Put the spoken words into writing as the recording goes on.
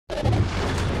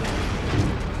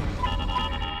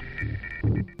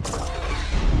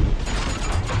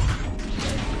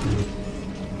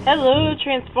Hello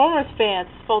Transformers fans,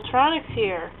 Voltronics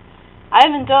here. I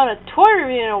haven't done a toy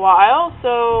review in a while,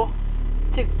 so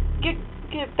to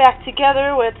get back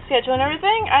together with schedule and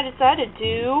everything, I decided to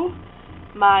do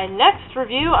my next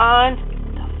review on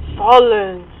the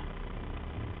Fallen.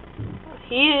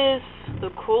 He is the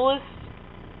coolest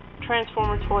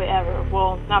Transformer toy ever.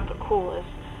 Well, not the coolest,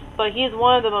 but he's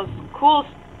one of the most coolest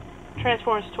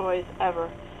Transformers toys ever.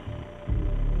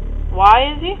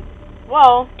 Why is he?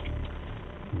 Well,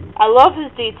 I love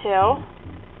his detail.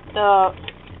 The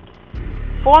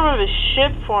form of his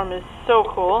ship form is so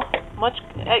cool.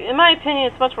 In my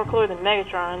opinion, it's much more cooler than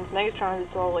Megatron's. Megatron's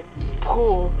is all like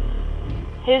cool.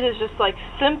 His is just like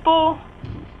simple.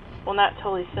 Well, not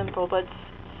totally simple, but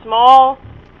small,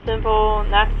 simple,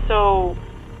 not so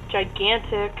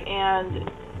gigantic, and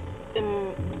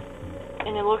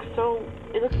it looks so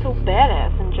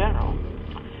badass in general.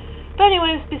 But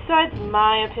anyways, besides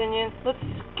my opinion, let's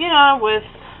get on with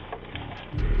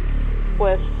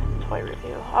toy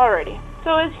review. Alrighty.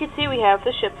 So as you can see, we have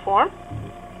the ship form.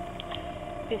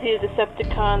 You see the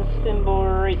Decepticon symbol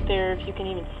right there, if you can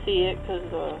even see it because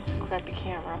of the crappy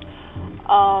camera.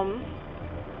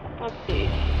 Let's see.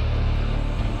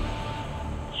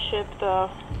 Ship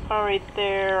right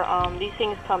there. These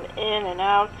things come in and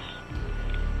out.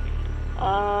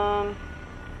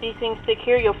 These things stick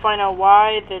here. You'll find out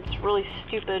why. That's really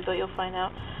stupid, but you'll find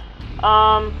out.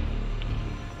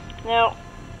 Now,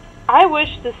 I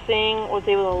wish this thing was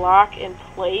able to lock in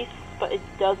place, but it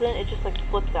doesn't. It just like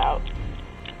flips out.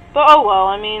 But oh well.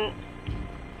 I mean,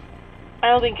 I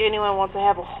don't think anyone wants to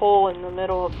have a hole in the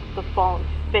middle of the Fallen's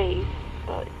face.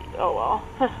 But oh well.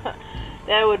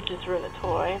 That would just ruin the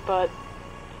toy. But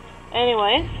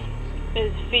anyways,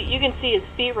 his feet. You can see his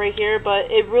feet right here, but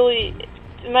it really,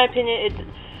 in my opinion, it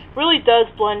really does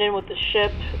blend in with the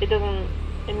ship. It doesn't.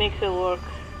 It makes it look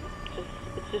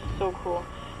it's just so cool.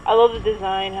 I love the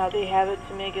design, how they have it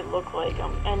to make it look like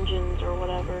engines or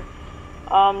whatever.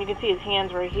 You can see his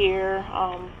hands right here.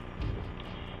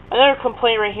 Another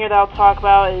complaint right here that I'll talk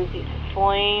about is these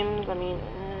flames. I mean,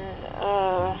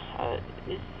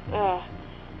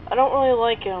 I don't really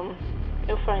like them.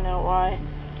 You'll find out why.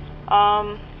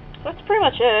 That's pretty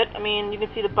much it. I mean, you can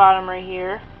see the bottom right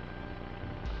here.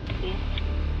 See?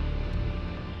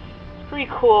 It's pretty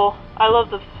cool. I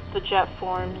love the jet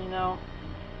form, you know.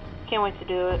 Can't wait to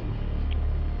do it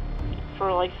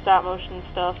for like stop motion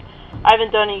stuff. I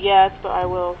haven't done it yet, but I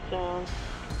will soon.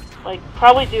 Like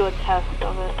probably do a test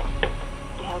of it.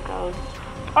 See how it goes.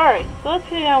 Alright, so let's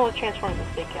get on with transforming this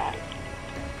big guy.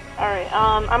 Alright,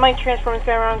 I might transform this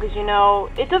guy around because you know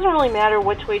it doesn't really matter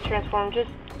which way you transform, just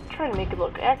try to make it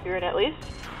look accurate at least.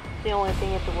 It's the only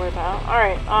thing you have to worry about.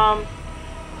 Alright,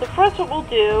 so first what we'll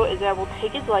do is that we'll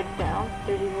take his legs down.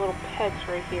 There's these little pegs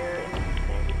right here, and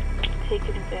take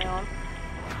him down.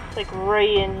 It's like right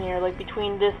in here, like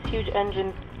between this huge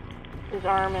engine, his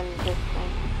arm, and this thing.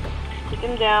 Take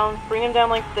him down, bring him down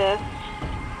like this.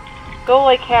 Go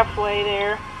like halfway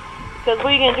there. Because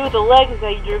what you're going to do with the legs is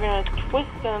that you're going to twist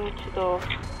them to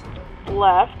the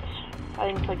left. I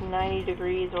think it's like 90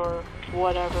 degrees or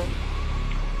whatever.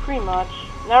 Pretty much.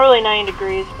 Not really 90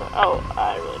 degrees, but oh,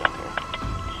 I really don't care.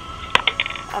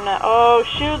 I'm not. Oh,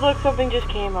 shoot, look, something just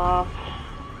came off.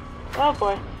 Oh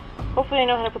boy. Hopefully I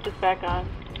know how to put this back on.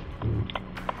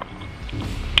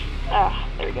 Ah,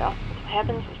 there we go. That's what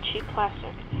happens with cheap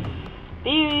plastic.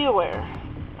 Be aware.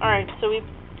 Alright, so we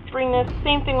bring this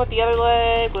same thing with the other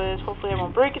leg, which hopefully I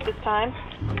won't break it this time.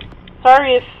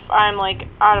 Sorry if I'm like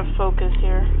out of focus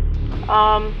here.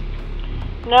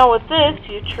 Now with this,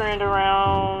 you turn it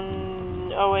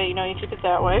around. Oh wait, no, you keep it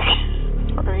that way.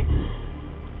 Sorry.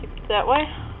 Keep it that way.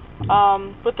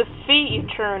 With the feet, you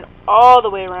turn all the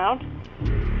way around.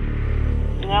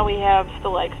 Now we have the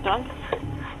legs done.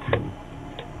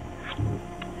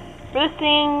 For this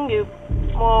thing,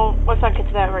 well, let's not get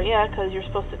to that right yet, because you're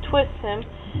supposed to twist him.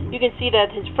 You can see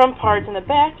that his front part's in the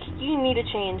back. You need to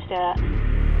change that,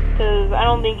 because I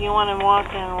don't think you want him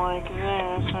walking like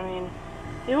this. I mean,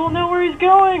 you won't know where he's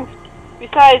going.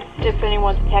 Besides, if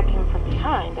anyone's attacking him from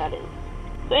behind, that is.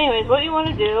 So anyways, what you want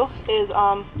to do is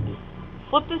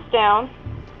flip this down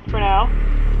for now.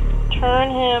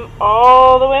 Turn him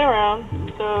all the way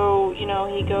around, so you know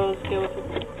he goes good with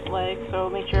his legs. So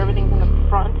make sure everything's in the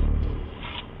front.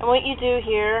 And what you do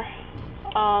here,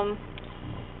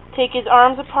 take his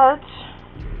arms apart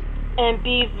and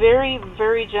be very,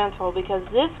 very gentle because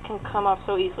this can come off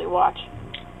so easily. Watch,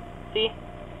 see,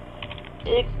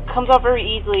 it comes off very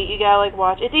easily. You gotta like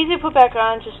watch. It's easy to put back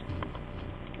on. Just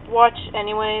watch,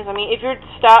 anyways. I mean, if you're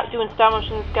doing stop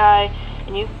motion this guy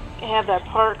and you have that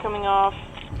part coming off.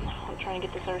 Trying to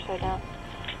get this other side down.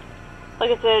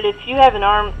 like I said, if you have an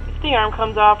arm, if the arm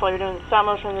comes off while you're doing stop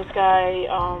motion on this guy,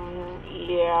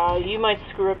 yeah, you might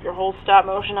screw up your whole stop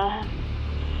motion on him.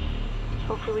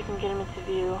 Hopefully we can get him into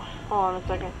view. Hold on a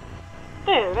second.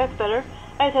 There, that's better.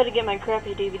 I just had to get my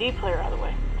crappy DVD player out of the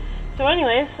way. So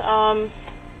anyways,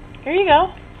 here you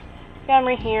go. Got him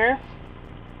right here.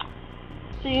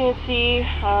 So you can see,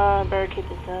 barricade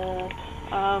this up.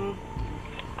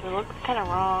 It looks kind of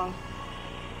wrong.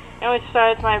 I always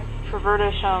cite my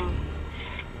pervertish,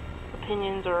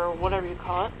 opinions or whatever you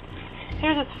call it.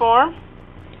 Here's its form.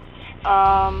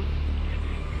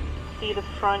 See the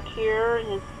front here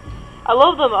is, I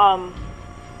love the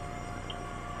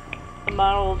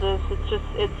model of this.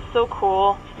 It's so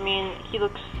cool. I mean, he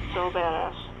looks so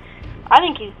badass. I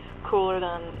think he's cooler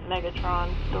than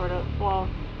Megatron, sort of. Well,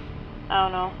 I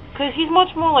don't know, because he's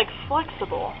much more like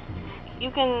flexible. You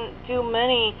can do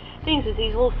many things as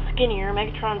he's a little skinnier.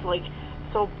 Megatron's like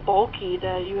so bulky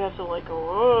that you have to like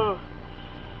go, ugh.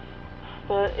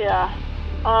 But yeah,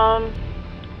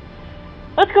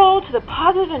 let's go to the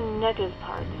positive and negative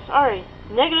parts. Alright,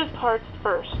 negative parts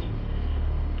first.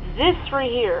 This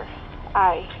right here,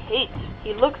 I hate.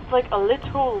 He looks like a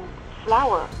little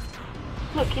flower.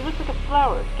 Look, he looks like a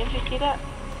flower. Can't you see that?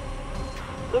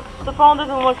 Looks, the phone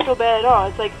doesn't look so bad at all.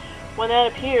 It's like, when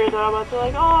that appears, I'm about to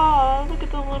like, oh, look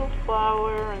at the little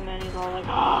flower, and then he's all like,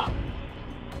 oh.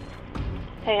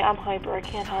 Hey, I'm hyper, I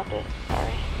can't help it.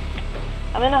 Sorry.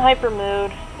 I'm in a hyper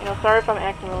mood. You know, sorry if I'm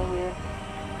acting really weird.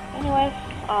 Anyways,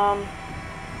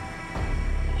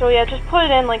 so yeah, just put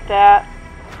it in like that.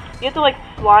 You have to like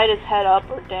slide his head up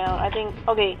or down. I think,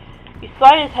 okay, you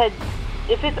slide his head,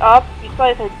 if it's up, you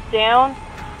slide his head down,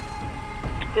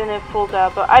 then it pulls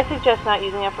out. But I suggest not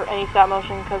using it for any stop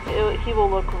motion because he will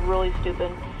look really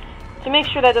stupid. To make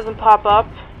sure that doesn't pop up,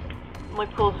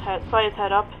 like pull his head, slide his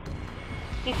head up.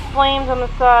 These flames on the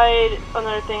side,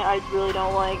 another thing I really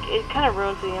don't like. It kind of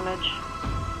ruins the image.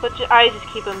 But I just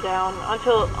keep him down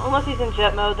unless he's in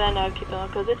jet mode. Then I would keep him up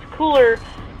because it's cooler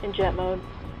in jet mode.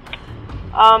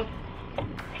 That's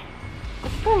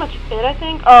pretty much it, I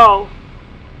think. Oh,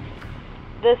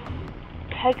 this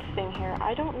peg thing here.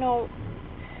 I don't know.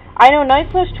 I know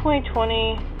Nightflash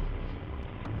 2020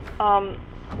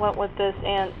 went with this,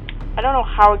 and I don't know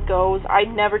how it goes. I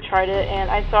never tried it,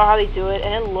 and I saw how they do it,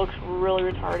 and it looks really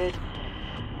retarded.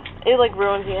 It like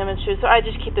ruins the image too, so I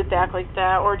just keep it back like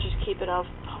that, or just keep it up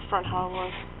front how it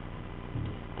was.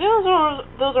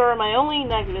 Those are my only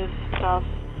negative stuff.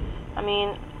 I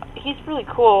mean, he's really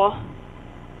cool.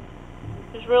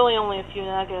 There's really only a few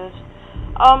negatives.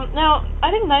 Now,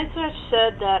 I think Nightflash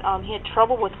said that he had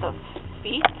trouble with the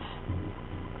feet.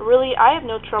 Really, I have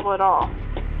no trouble at all.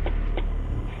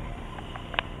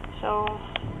 So,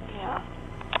 yeah.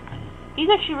 He's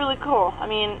actually really cool. I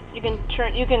mean, you can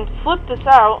flip this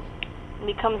out and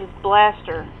it becomes this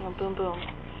blaster. You know, boom boom.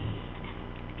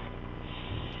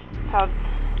 That's how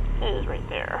it is right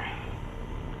there.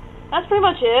 That's pretty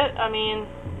much it. I mean,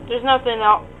 there's nothing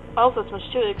else that's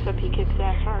much to it except he kicks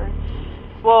ass hard.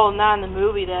 Well, not in the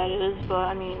movie, that is, but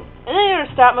I mean, in any other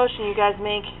stop motion you guys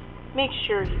make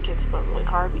sure he kicks butt really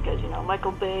hard because, you know,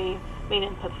 Michael Bay made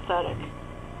him pathetic.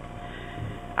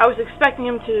 I was expecting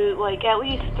him to, like, at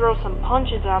least throw some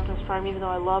punches at Optimus Prime, even though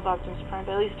I love Optimus Prime,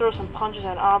 but at least throw some punches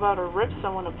at Autobot or rip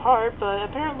someone apart, but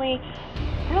apparently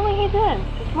he didn't.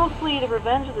 It's mostly the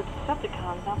revenge of the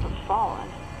Decepticons, not the Fallen.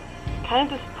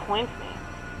 Kind of disappoints me.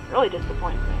 Really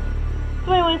disappoints me.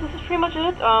 So anyways, this is pretty much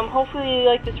it. Hopefully you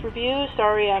liked this review.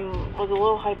 Sorry I was a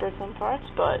little hyper at some parts,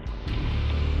 but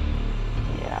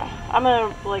yeah. I'm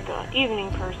a evening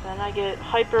person. I get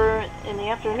hyper in the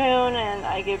afternoon, and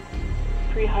I get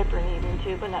pretty hyper in the evening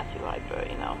too, but not too hyper,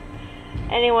 you know.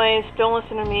 Anyways, don't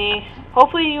listen to me.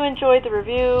 Hopefully you enjoyed the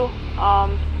review,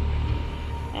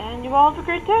 and you all have a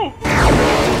great day.